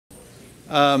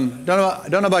Don't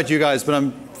know about you guys, but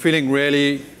I'm feeling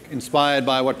really inspired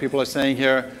by what people are saying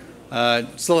here.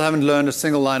 Still haven't learned a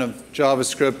single line of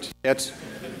JavaScript yet,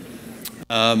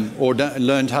 or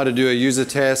learned how to do a user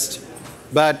test.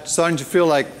 But starting to feel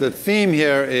like the theme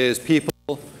here is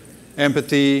people,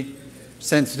 empathy,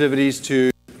 sensitivities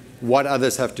to what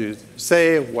others have to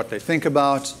say, what they think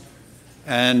about.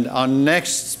 And our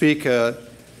next speaker,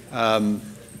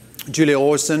 Julia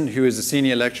Orson, who is a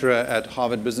senior lecturer at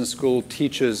Harvard Business School,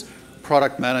 teaches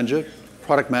product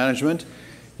management.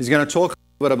 He's going to talk a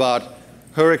little bit about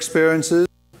her experiences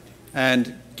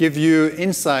and give you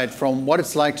insight from what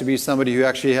it's like to be somebody who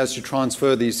actually has to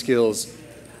transfer these skills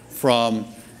from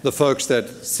the folks that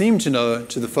seem to know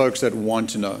to the folks that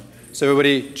want to know. So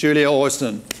everybody, Julia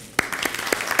Orson.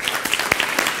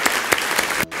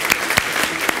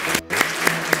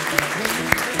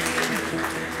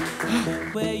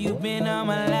 Where you been all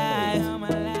my life?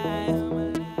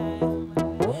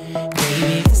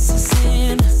 Baby, this is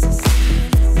sin.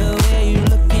 The way you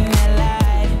looking at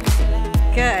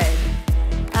life. Good.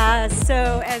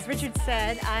 So as Richard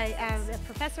said, I am a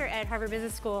professor at Harvard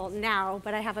Business School now,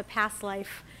 but I have a past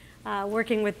life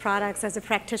working with products as a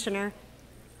practitioner.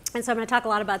 And so I'm going to talk a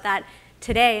lot about that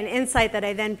today, an insight that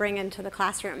I then bring into the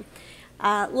classroom.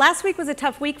 Last week was a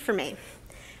tough week for me.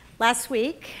 Last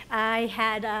week, I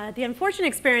had the unfortunate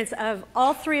experience of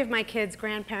all three of my kids'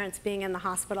 grandparents being in the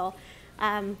hospital.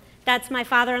 That's my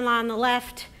father-in-law on the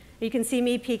left. You can see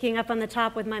me peeking up on the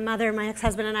top with my mother. My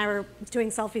ex-husband and I were doing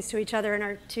selfies to each other in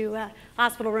our two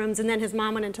hospital rooms, and then his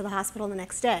mom went into the hospital the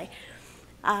next day.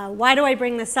 Why do I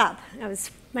bring this up?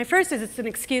 My first is it's an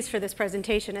excuse for this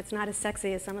presentation. It's not as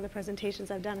sexy as some of the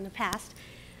presentations I've done in the past.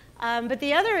 But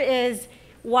the other is,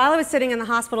 while I was sitting in the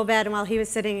hospital bed and while he was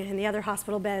sitting in the other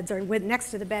hospital beds or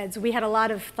next to the beds, we had a lot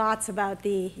of thoughts about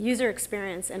the user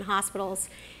experience in hospitals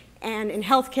and in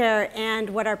healthcare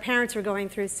and what our parents were going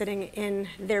through sitting in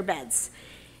their beds.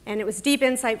 And it was deep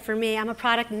insight for me. I'm a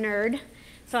product nerd,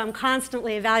 so I'm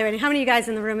constantly evaluating. How many of you guys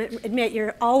in the room admit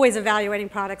you're always evaluating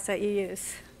products that you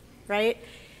use, right?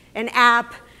 An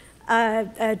app,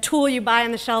 a tool you buy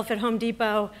on the shelf at Home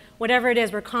Depot, whatever it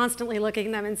is, we're constantly looking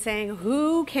at them and saying,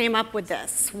 who came up with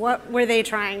this? What were they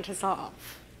trying to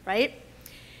solve, right?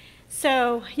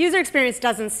 So user experience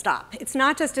doesn't stop. It's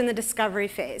not just in the discovery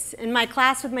phase. In my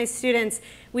class with my students,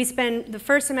 we spend the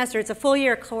first semester, it's a full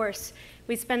year course,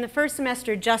 we spend the first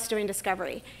semester just doing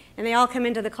discovery. And they all come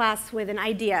into the class with an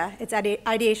idea. It's at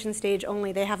ideation stage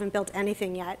only. They haven't built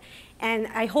anything yet. And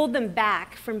I hold them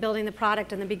back from building the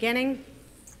product in the beginning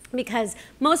because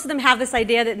most of them have this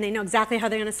idea that they know exactly how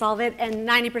they're going to solve it, and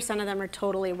 90% of them are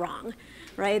totally wrong,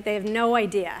 right? They have no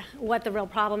idea what the real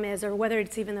problem is or whether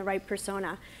it's even the right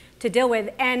persona to deal with.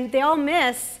 And they all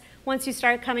miss, once you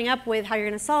start coming up with how you're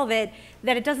going to solve it,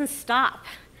 that it doesn't stop.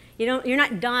 You're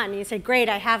not done. You say, great,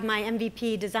 I have my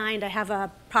MVP designed, I have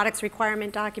a products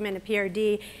requirement document, a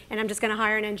PRD, and I'm just going to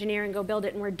hire an engineer and go build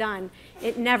it, and we're done.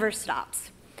 It never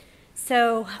stops.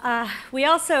 So we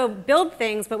also build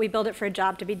things, but we build it for a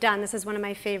job to be done. This is one of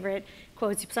my favorite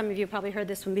quotes. Some of you have probably heard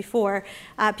this one before.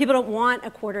 People don't want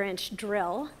a 1/4-inch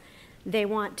drill. They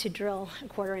want to drill a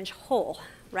 1/4-inch hole,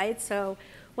 right? So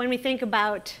when we think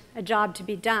about a job to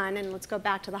be done, and let's go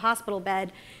back to the hospital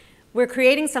bed, we're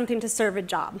creating something to serve a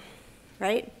job,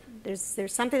 right?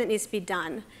 There's something that needs to be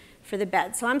done for the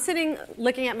bed. So I'm sitting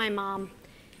looking at my mom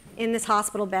in this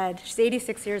hospital bed. She's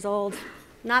 86 years old,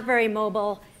 not very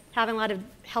mobile, having a lot of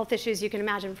health issues you can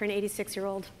imagine for an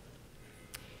 86-year-old.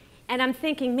 And I'm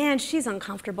thinking, man, she's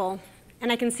uncomfortable. And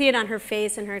I can see it on her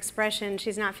face and her expression.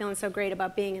 She's not feeling so great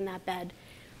about being in that bed.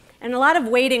 And a lot of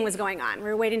waiting was going on. We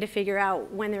were waiting to figure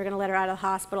out when they were going to let her out of the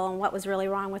hospital and what was really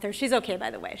wrong with her. She's okay,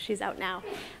 by the way. She's out now.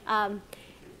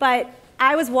 But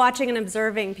I was watching and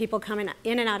observing people coming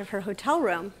in and out of her hotel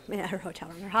room, her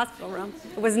hospital room.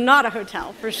 It was not a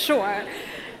hotel, for sure.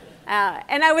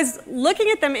 And I was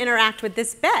looking at them interact with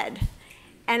this bed.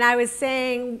 And I was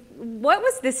saying, what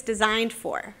was this designed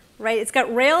for? Right? It's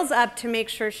got rails up to make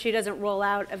sure she doesn't roll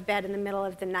out of bed in the middle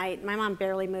of the night. My mom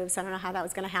barely moves, so I don't know how that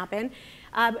was going to happen.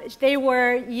 They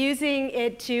were using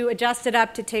it to adjust it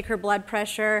up to take her blood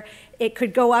pressure. It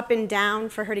could go up and down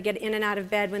for her to get in and out of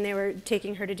bed when they were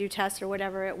taking her to do tests or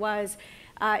whatever it was.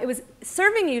 It was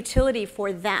serving utility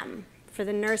for them, for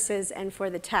the nurses and for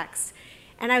the techs.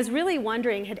 And I was really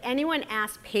wondering, had anyone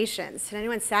asked patients, had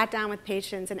anyone sat down with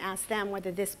patients and asked them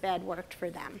whether this bed worked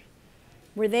for them?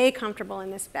 Were they comfortable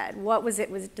in this bed? What was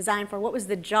it designed for? What was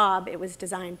the job it was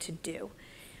designed to do?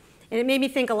 And it made me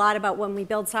think a lot about when we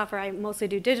build software. I mostly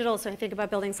do digital, so I think about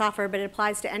building software, but it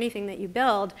applies to anything that you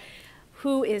build.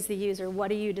 who is the user,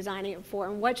 what are you designing it for,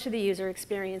 and what should the user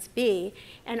experience be?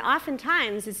 And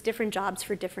oftentimes, it's different jobs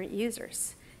for different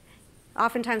users.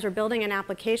 Oftentimes, we're building an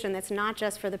application that's not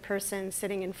just for the person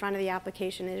sitting in front of the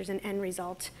application. There's an end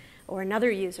result or another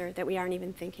user that we aren't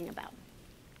even thinking about.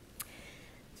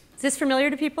 Is this familiar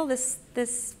to people,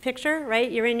 this picture,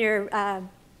 right? You're in your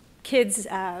kids,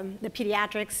 the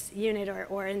pediatrics unit,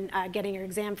 or in getting your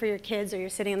exam for your kids, or you're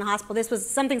sitting in the hospital. This was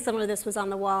something similar to this was on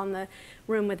the wall in the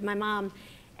room with my mom.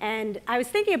 And I was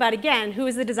thinking about, again, who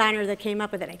was the designer that came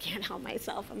up with it? I can't help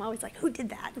myself. I'm always like, who did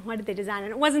that? Why did they design it?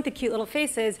 And it wasn't the cute little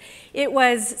faces. It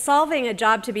was solving a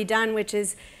job to be done, which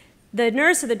is the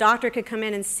nurse or the doctor could come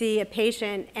in and see a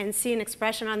patient and see an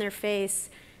expression on their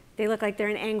face. They look like they're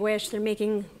in anguish. They're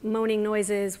making moaning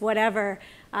noises, whatever.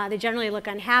 They generally look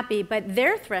unhappy. But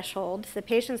their threshold, the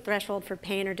patient's threshold for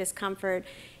pain or discomfort,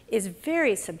 is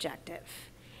very subjective.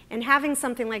 And having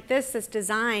something like this that's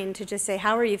designed to just say,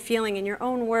 how are you feeling in your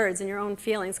own words and your own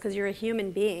feelings, because you're a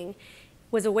human being,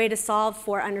 was a way to solve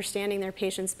for understanding their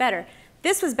patients better.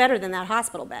 This was better than that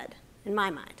hospital bed, in my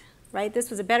mind, right? This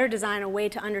was a better design, a way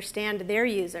to understand their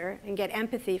user and get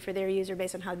empathy for their user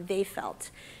based on how they felt.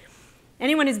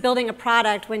 Anyone who's building a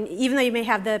product, even though you may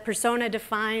have the persona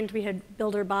defined, we had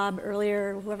Builder Bob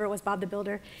earlier, whoever it was, Bob the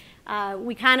Builder,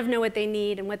 we kind of know what they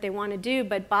need and what they want to do,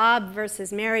 but Bob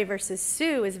versus Mary versus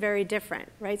Sue is very different,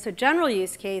 right? So general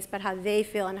use case, but how they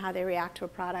feel and how they react to a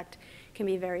product can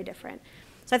be very different.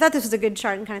 So I thought this was a good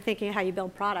chart in kind of thinking of how you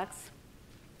build products.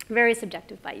 Very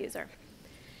subjective by user.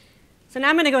 So now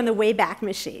I'm going to go in the Wayback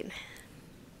Machine.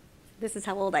 This is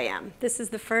how old I am. This is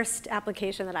the first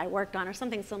application that I worked on, or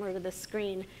something similar to this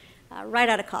screen, right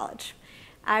out of college.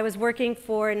 I was working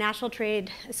for National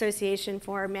Trade Association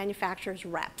for manufacturers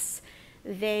reps.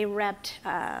 They repped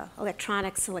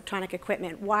electronics, electronic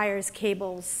equipment, wires,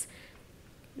 cables,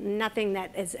 nothing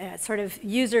that is sort of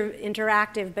user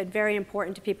interactive, but very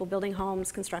important to people building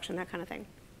homes, construction, that kind of thing.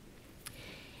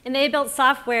 And they built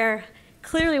software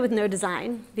clearly with no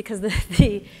design, because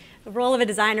the role of a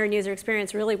designer in user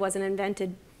experience really wasn't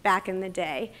invented back in the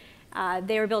day.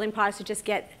 They were building products to just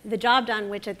get the job done,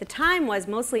 which at the time was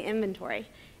mostly inventory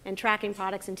and tracking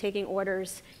products and taking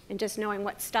orders and just knowing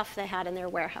what stuff they had in their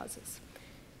warehouses.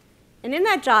 And in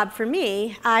that job, for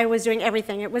me, I was doing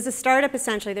everything. It was a startup,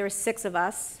 essentially. There were 6 of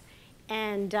us.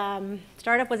 And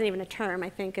startup wasn't even a term, I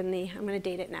think, in the, I'm going to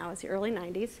date it now, it's the early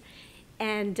 90s.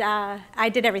 And I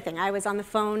did everything. I was on the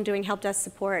phone doing help desk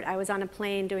support. I was on a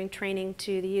plane doing training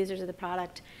to the users of the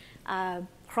product,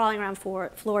 crawling around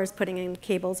floors, putting in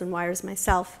cables and wires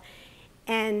myself,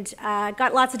 and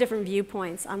got lots of different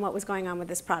viewpoints on what was going on with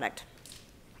this product.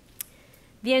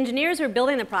 The engineers who were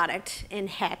building the product in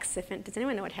Hex, does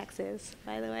anyone know what Hex is,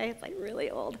 by the way? It's like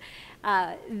really old.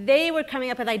 They were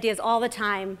coming up with ideas all the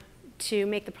time to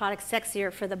make the product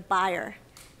sexier for the buyer.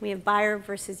 We have buyer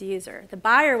versus user. The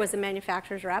buyer was the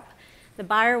manufacturer's rep. The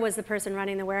buyer was the person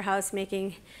running the warehouse,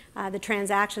 making the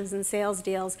transactions and sales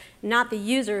deals, not the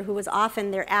user, who was often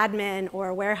their admin or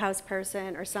a warehouse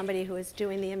person or somebody who was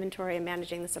doing the inventory and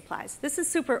managing the supplies. This is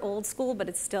super old school, but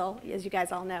it still, as you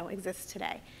guys all know, exists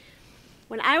today.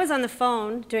 When I was on the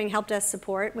phone doing help desk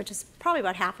support, which is probably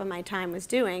about half of my time was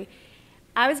doing,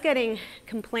 I was getting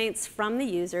complaints from the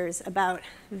users about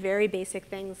very basic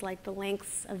things like the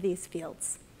lengths of these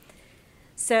fields.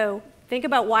 So think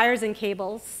about wires and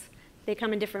cables. They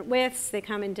come in different widths, they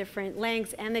come in different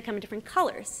lengths, and they come in different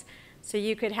colors. So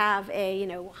you could have a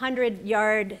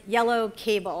 100-yard yellow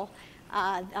cable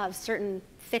of certain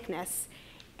thickness.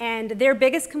 And their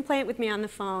biggest complaint with me on the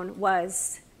phone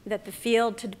was that the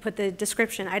field to put the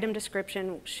description, item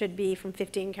description, should be from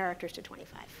 15 characters to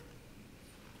 25.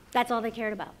 That's all they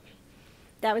cared about.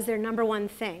 That was their #1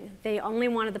 thing. They only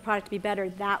wanted the product to be better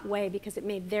that way because it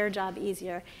made their job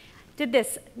easier. Did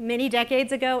this many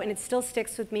decades ago, and it still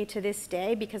sticks with me to this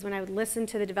day, because when I would listen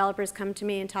to the developers come to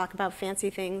me and talk about fancy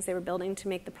things they were building to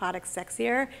make the product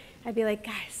sexier, I'd be like,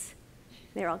 guys,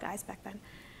 they were all guys back then,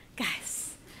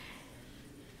 guys,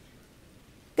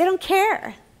 they don't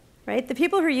care, right? The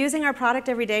people who are using our product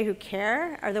every day who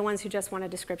care are the ones who just want a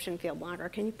description field longer.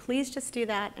 Can you please just do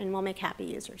that, and we'll make happy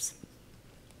users.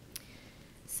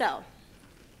 So,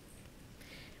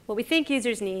 what we think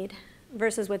users need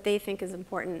versus what they think is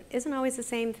important isn't always the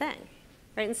same thing,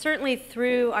 right? And certainly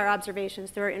through our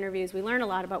observations, through our interviews, we learn a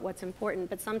lot about what's important,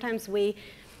 but sometimes we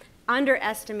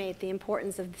underestimate the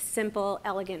importance of the simple,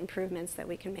 elegant improvements that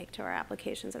we can make to our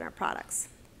applications and our products.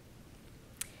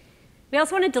 We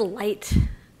also want to delight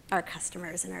our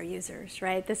customers and our users,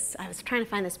 right? I was trying to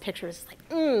find this picture, it's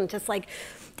like, just like,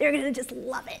 they're gonna just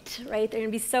love it, right? They're gonna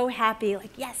be so happy,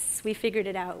 like, yes, we figured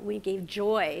it out. We gave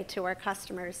joy to our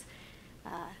customers.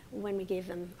 when we gave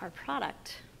them our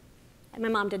product. And my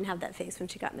mom didn't have that face when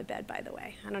she got into bed, by the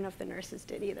way. I don't know if the nurses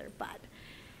did either, but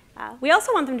we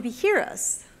also want them to be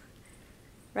heroes,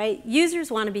 right?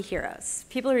 Users want to be heroes.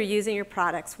 People who are using your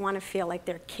products want to feel like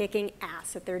they're kicking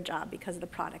ass at their job because of the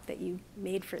product that you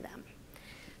made for them.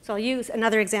 So I'll use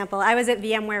another example. I was at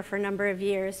VMware for a number of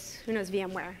years. Who knows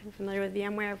VMware? You familiar with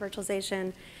VMware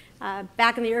virtualization?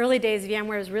 Back in the early days,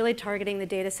 VMware was really targeting the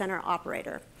data center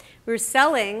operator. We were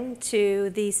selling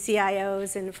to the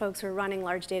CIOs and folks who were running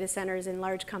large data centers in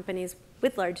large companies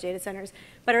with large data centers,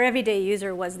 but our everyday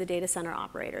user was the data center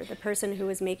operator, the person who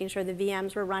was making sure the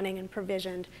VMs were running and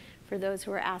provisioned for those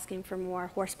who were asking for more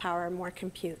horsepower, more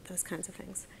compute, those kinds of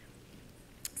things.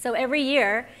 So every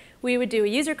year, we would do a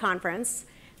user conference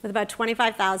with about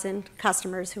 25,000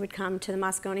 customers who would come to the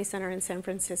Moscone Center in San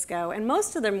Francisco. And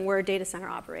most of them were data center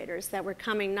operators that were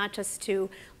coming not just to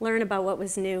learn about what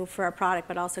was new for our product,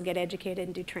 but also get educated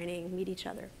and do training, meet each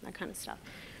other, that kind of stuff.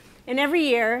 And every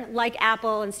year, like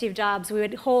Apple and Steve Jobs, we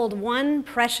would hold one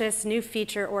precious new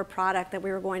feature or product that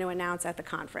we were going to announce at the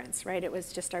conference, right? It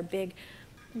was just our big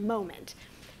moment.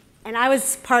 And I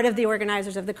was part of the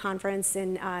organizers of the conference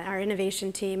and our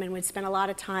innovation team, and would spend a lot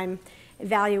of time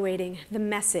evaluating the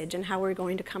message and how we're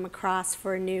going to come across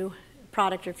for a new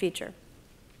product or feature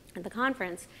at the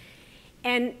conference.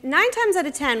 And 9 times out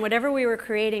of 10, whatever we were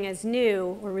creating as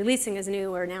new, or releasing as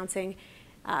new, or announcing,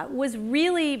 was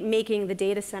really making the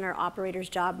data center operator's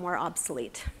job more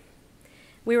obsolete.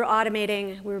 We were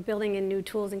automating, we were building in new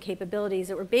tools and capabilities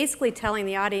that were basically telling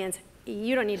the audience,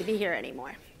 you don't need to be here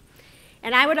anymore.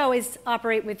 And I would always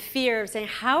operate with fear of saying,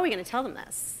 how are we going to tell them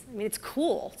this? I mean, it's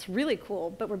cool, it's really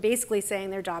cool, but we're basically saying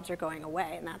their jobs are going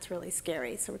away, and that's really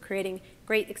scary. So we're creating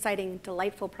great, exciting,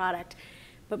 delightful product,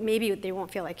 but maybe they won't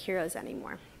feel like heroes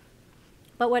anymore.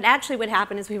 But what actually would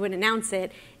happen is we would announce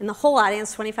it, and the whole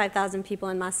audience, 25,000 people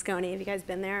in Moscone, have you guys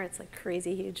been there? It's like a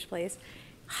crazy, huge place.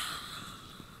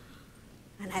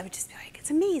 And I would just be like, it's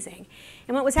amazing.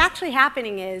 And what was actually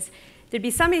happening is, there'd be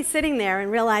somebody sitting there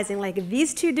and realizing, like,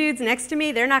 these 2 dudes next to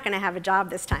me, they're not going to have a job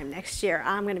this time next year.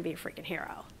 I'm going to be a freaking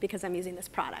hero because I'm using this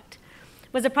product.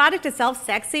 Was the product itself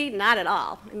sexy? Not at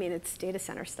all. I mean, it's data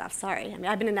center stuff. Sorry. I mean,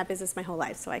 I've been in that business my whole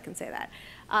life, so I can say that.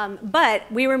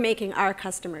 But we were making our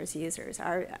customers users,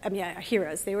 our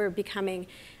heroes. They were becoming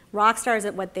rock stars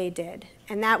at what they did.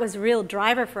 And that was a real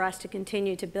driver for us to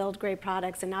continue to build great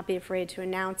products and not be afraid to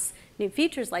announce new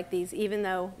features like these, even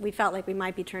though we felt like we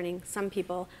might be turning some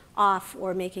people off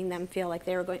or making them feel like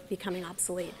they were becoming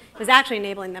obsolete. It was actually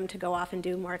enabling them to go off and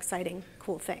do more exciting,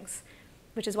 cool things,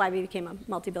 which is why we became a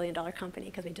multi-billion-dollar company,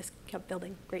 because we just kept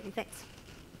building great new things.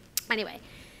 Anyway,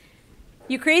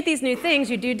 you create these new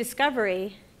things, you do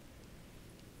discovery,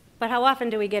 but how often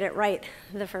do we get it right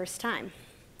the first time?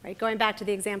 Right? Going back to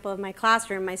the example of my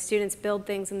classroom, my students build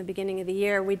things in the beginning of the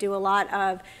year. We do a lot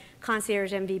of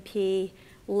concierge MVP,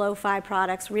 lo-fi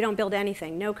products. We don't build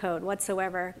anything, no code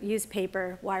whatsoever. Use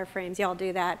paper, wireframes, y'all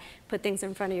do that. Put things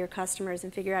in front of your customers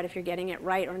and figure out if you're getting it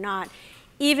right or not.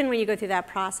 Even when you go through that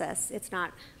process, it's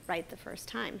not right the first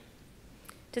time.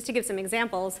 Just to give some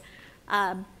examples,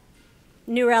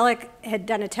 New Relic had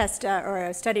done a test or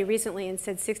a study recently and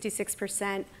said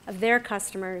 66% of their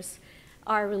customers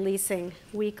are releasing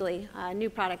weekly new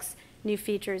products, new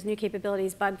features, new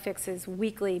capabilities, bug fixes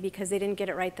weekly because they didn't get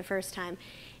it right the first time.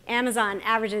 Amazon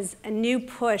averages a new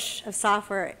push of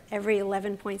software every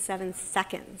 11.7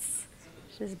 seconds,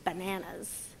 which is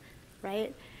bananas,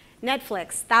 right?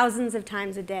 Netflix, thousands of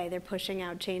times a day, they're pushing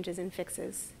out changes and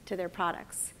fixes to their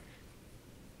products.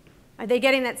 Are they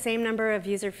getting that same number of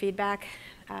user feedback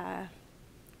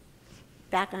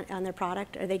back on their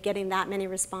product? Are they getting that many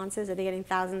responses? Are they getting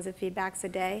thousands of feedbacks a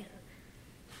day?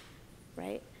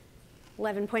 Right?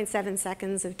 11.7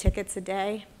 seconds of tickets a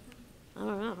day? I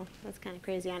don't know. That's kind of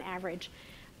crazy on average.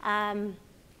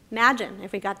 Imagine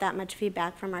if we got that much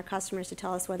feedback from our customers to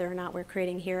tell us whether or not we're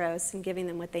creating heroes and giving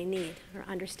them what they need or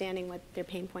understanding what their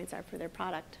pain points are for their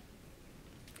product.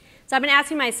 So I've been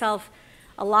asking myself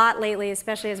a lot lately,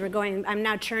 especially as we're going, I'm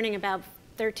now churning about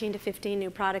 13 to 15 new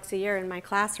products a year in my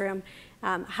classroom.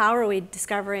 How are we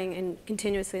discovering and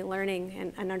continuously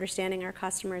learning and understanding our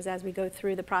customers as we go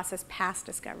through the process past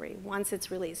discovery, once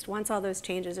it's released, once all those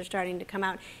changes are starting to come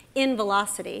out in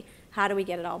velocity, how do we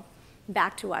get it all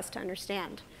back to us to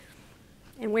understand?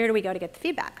 And where do we go to get the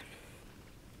feedback?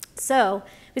 So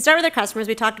we start with our customers.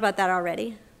 We talked about that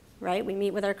already, right? We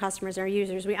meet with our customers, our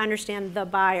users. We understand the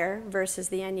buyer versus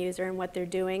the end user and what they're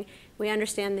doing. We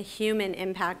understand the human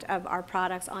impact of our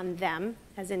products on them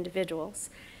as individuals.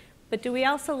 But do we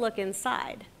also look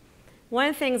inside? One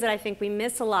of the things that I think we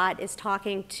miss a lot is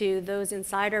talking to those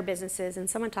inside our businesses, and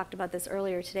someone talked about this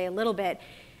earlier today a little bit.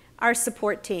 our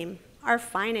support team, our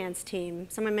finance team,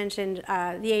 someone mentioned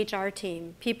the HR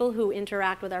team, people who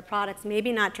interact with our products,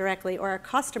 maybe not directly, or our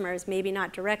customers, maybe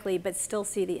not directly, but still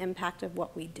see the impact of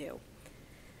what we do,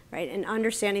 right? And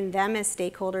understanding them as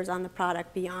stakeholders on the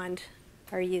product beyond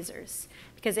our users,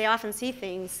 because they often see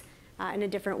things in a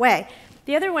different way.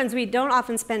 The other ones we don't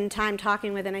often spend time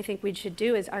talking with, and I think we should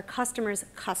do, is our customer's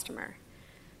customer.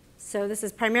 So this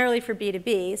is primarily for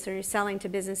B2B, so you're selling to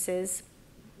businesses,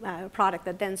 a product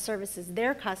that then services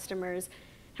their customers.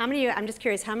 How many of you, I'm just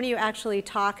curious, how many of you actually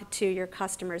talk to your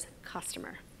customer's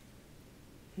customer?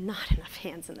 Not enough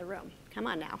hands in the room. Come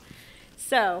on now.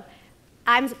 So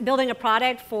I'm building a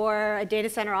product for a data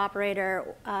center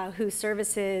operator who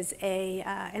services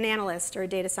an analyst or a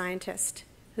data scientist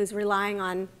who's relying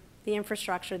on the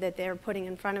infrastructure that they're putting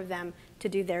in front of them to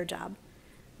do their job,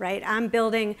 right? I'm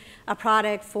building a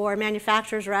product for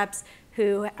manufacturers reps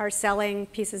who are selling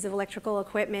pieces of electrical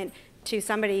equipment to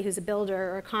somebody who's a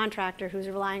builder or a contractor who's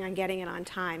relying on getting it on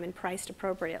time and priced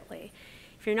appropriately.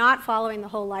 If you're not following the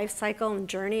whole life cycle and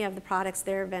journey of the products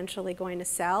they're eventually going to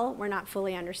sell, we're not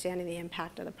fully understanding the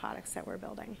impact of the products that we're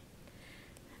building.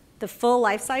 The full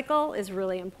life cycle is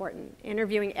really important.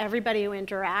 Interviewing everybody who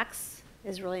interacts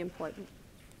is really important.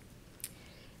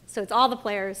 So it's all the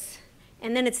players,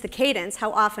 and then it's the cadence.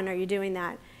 How often are you doing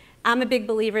that? I'm a big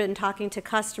believer in talking to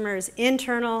customers,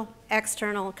 internal,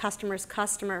 external, customer's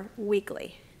customer,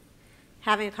 weekly.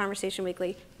 Having a conversation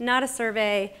weekly. Not a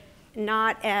survey,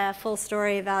 not a full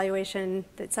story evaluation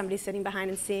that somebody's sitting behind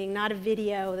and seeing, not a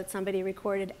video that somebody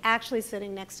recorded, actually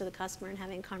sitting next to the customer and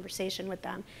having a conversation with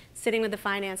them, sitting with the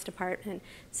finance department,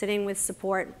 sitting with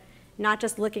support, not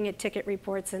just looking at ticket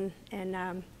reports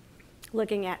and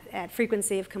looking at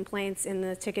frequency of complaints in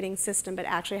the ticketing system, but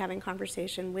actually having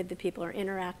conversation with the people who are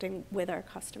interacting with our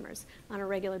customers on a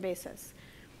regular basis.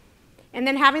 And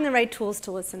then having the right tools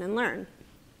to listen and learn.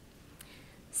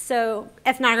 So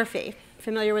ethnography,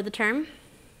 familiar with the term?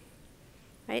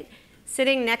 Right?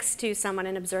 Sitting next to someone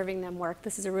and observing them work.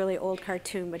 This is a really old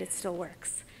cartoon, but it still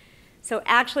works. So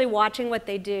actually watching what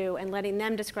they do and letting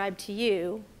them describe to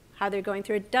you how they're going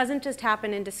through it doesn't just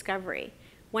happen in discovery.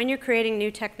 When you're creating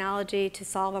new technology to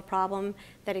solve a problem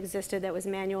that existed that was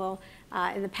manual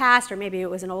in the past, or maybe it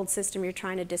was an old system you're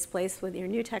trying to displace with your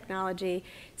new technology,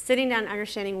 sitting down and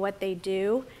understanding what they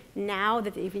do now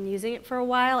that you've been using it for a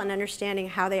while and understanding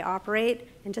how they operate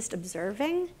and just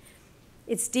observing,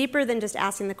 it's deeper than just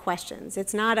asking the questions.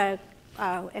 It's not a,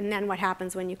 and then what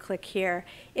happens when you click here.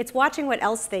 It's watching what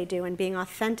else they do and being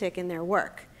authentic in their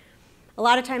work. A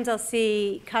lot of times I'll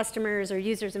see customers or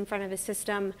users in front of a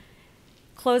system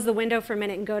close the window for a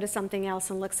minute and go to something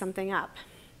else and look something up.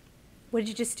 What did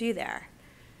you just do there?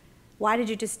 Why did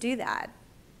you just do that?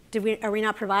 Are we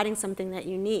not providing something that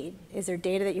you need? Is there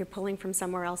data that you're pulling from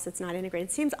somewhere else that's not integrated?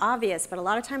 It seems obvious, but a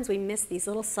lot of times we miss these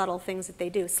little subtle things that they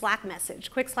do. Slack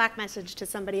message, quick Slack message to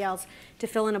somebody else to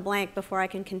fill in a blank before I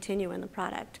can continue in the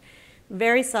product.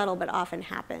 Very subtle, but often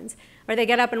happens. Or they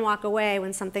get up and walk away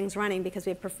when something's running because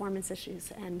we have performance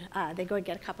issues, and they go and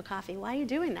get a cup of coffee. Why are you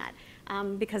doing that?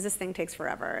 Because this thing takes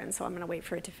forever, and so I'm going to wait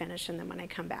for it to finish, and then when I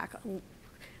come back,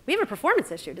 we have a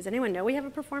performance issue. Does anyone know we have a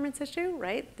performance issue,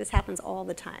 right? This happens all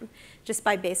the time, just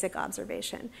by basic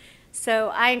observation. So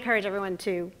I encourage everyone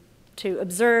to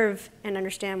observe and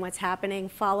understand what's happening,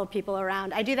 follow people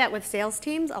around. I do that with sales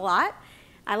teams a lot.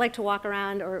 I like to walk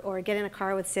around or get in a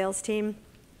car with sales team.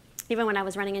 Even when I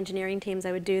was running engineering teams,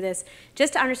 I would do this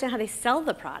just to understand how they sell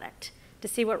the product, to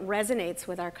see what resonates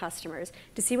with our customers,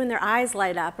 to see when their eyes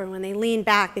light up or when they lean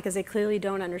back because they clearly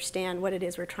don't understand what it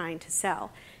is we're trying to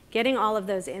sell. Getting all of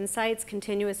those insights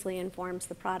continuously informs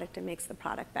the product and makes the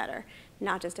product better,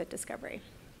 not just at discovery.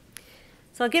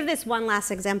 So I'll give this one last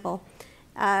example.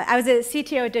 I was a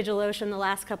CTO at DigitalOcean the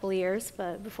last couple of years,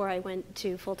 but before I went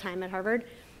to full-time at Harvard.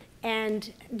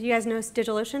 And do you guys know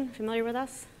DigitalOcean? Familiar with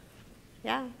us?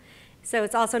 Yeah? So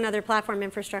it's also another platform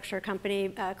infrastructure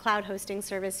company, cloud hosting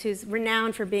service, who's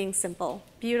renowned for being simple.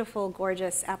 Beautiful,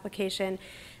 gorgeous application.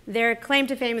 Their claim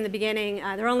to fame in the beginning,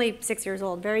 they're only 6 years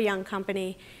old, very young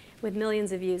company with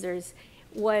millions of users,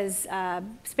 was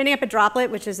spinning up a Droplet,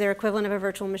 which is their equivalent of a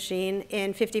virtual machine,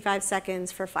 in 55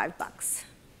 seconds for $5.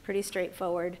 Pretty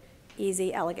straightforward,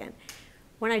 easy, elegant.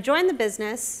 When I joined the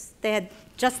business, they had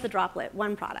just the Droplet,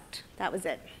 one product. That was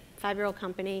it. 5-year-old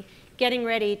company, getting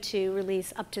ready to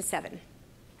release up to 7.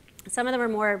 Some of them are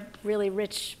more really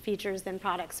rich features than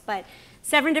products, but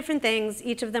 7 different things.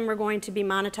 Each of them were going to be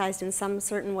monetized in some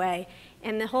certain way,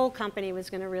 and the whole company was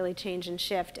going to really change and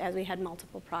shift as we had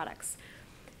multiple products.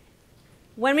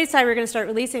 When we decided we were going to start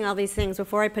releasing all these things,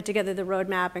 before I put together the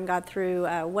roadmap and got through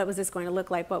what was this going to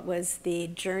look like, what was the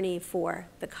journey for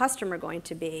the customer going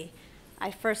to be,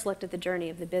 I first looked at the journey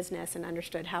of the business and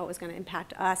understood how it was going to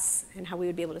impact us and how we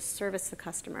would be able to service the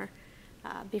customer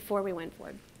before we went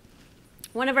forward.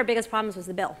 One of our biggest problems was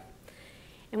the bill.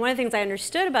 And one of the things I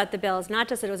understood about the bill is not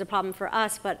just that it was a problem for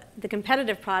us, but the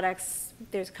competitive products,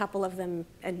 there's a couple of them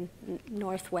in the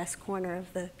northwest corner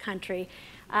of the country,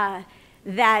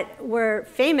 that were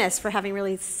famous for having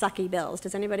really sucky bills.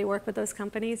 Does anybody work with those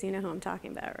companies? You know who I'm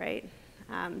talking about, right?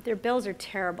 Their bills are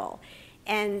terrible.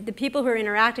 And the people who are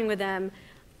interacting with them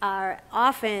are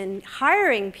often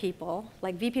hiring people,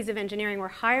 like VPs of engineering were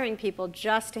hiring people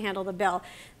just to handle the bill.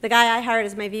 The guy I hired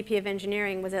as my VP of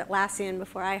engineering was at Atlassian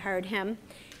before I hired him.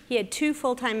 He had 2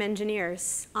 full-time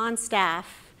engineers on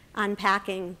staff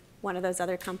unpacking one of those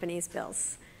other companies'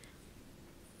 bills.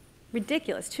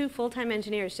 Ridiculous, 2 full-time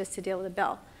engineers just to deal with a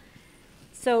bill.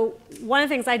 So one of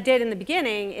the things I did in the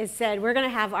beginning is said, we're going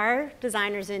to have our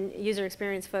designers and user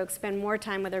experience folks spend more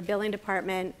time with our billing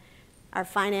department, our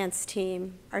finance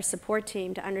team, our support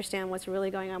team to understand what's really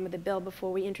going on with the bill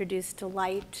before we introduce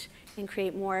delight and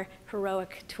create more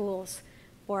heroic tools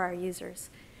for our users.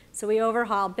 So we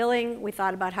overhauled billing. We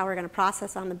thought about how we're going to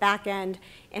process on the back end.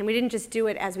 And we didn't just do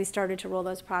it as we started to roll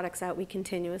those products out. We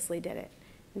continuously did it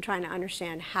and trying to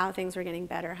understand how things were getting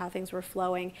better, how things were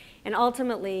flowing, and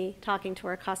ultimately talking to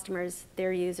our customers,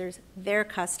 their users, their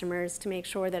customers to make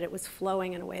sure that it was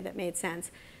flowing in a way that made sense.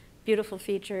 Beautiful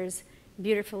features,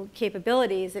 beautiful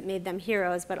capabilities that made them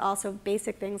heroes, but also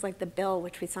basic things like the bill,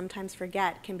 which we sometimes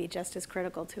forget, can be just as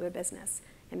critical to a business,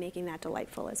 and making that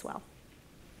delightful as well.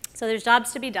 So there's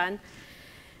jobs to be done.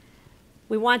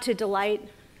 We want to delight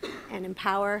and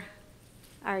empower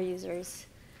our users.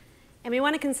 And we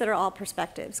want to consider all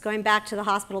perspectives. Going back to the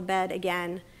hospital bed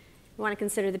again, we want to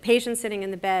consider the patient sitting in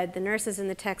the bed, the nurses and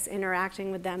the techs interacting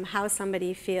with them, how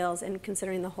somebody feels, and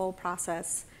considering the whole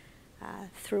process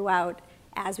throughout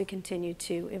as we continue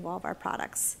to evolve our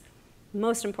products.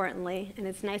 Most importantly, and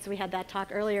it's nice we had that talk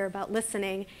earlier about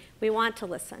listening, we want to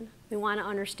listen. We want to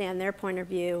understand their point of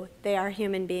view. They are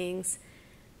human beings.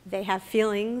 They have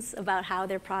feelings about how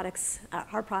their products,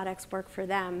 our products work for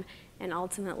them, and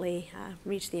ultimately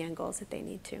reach the end goals that they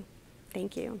need to.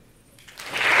 Thank you.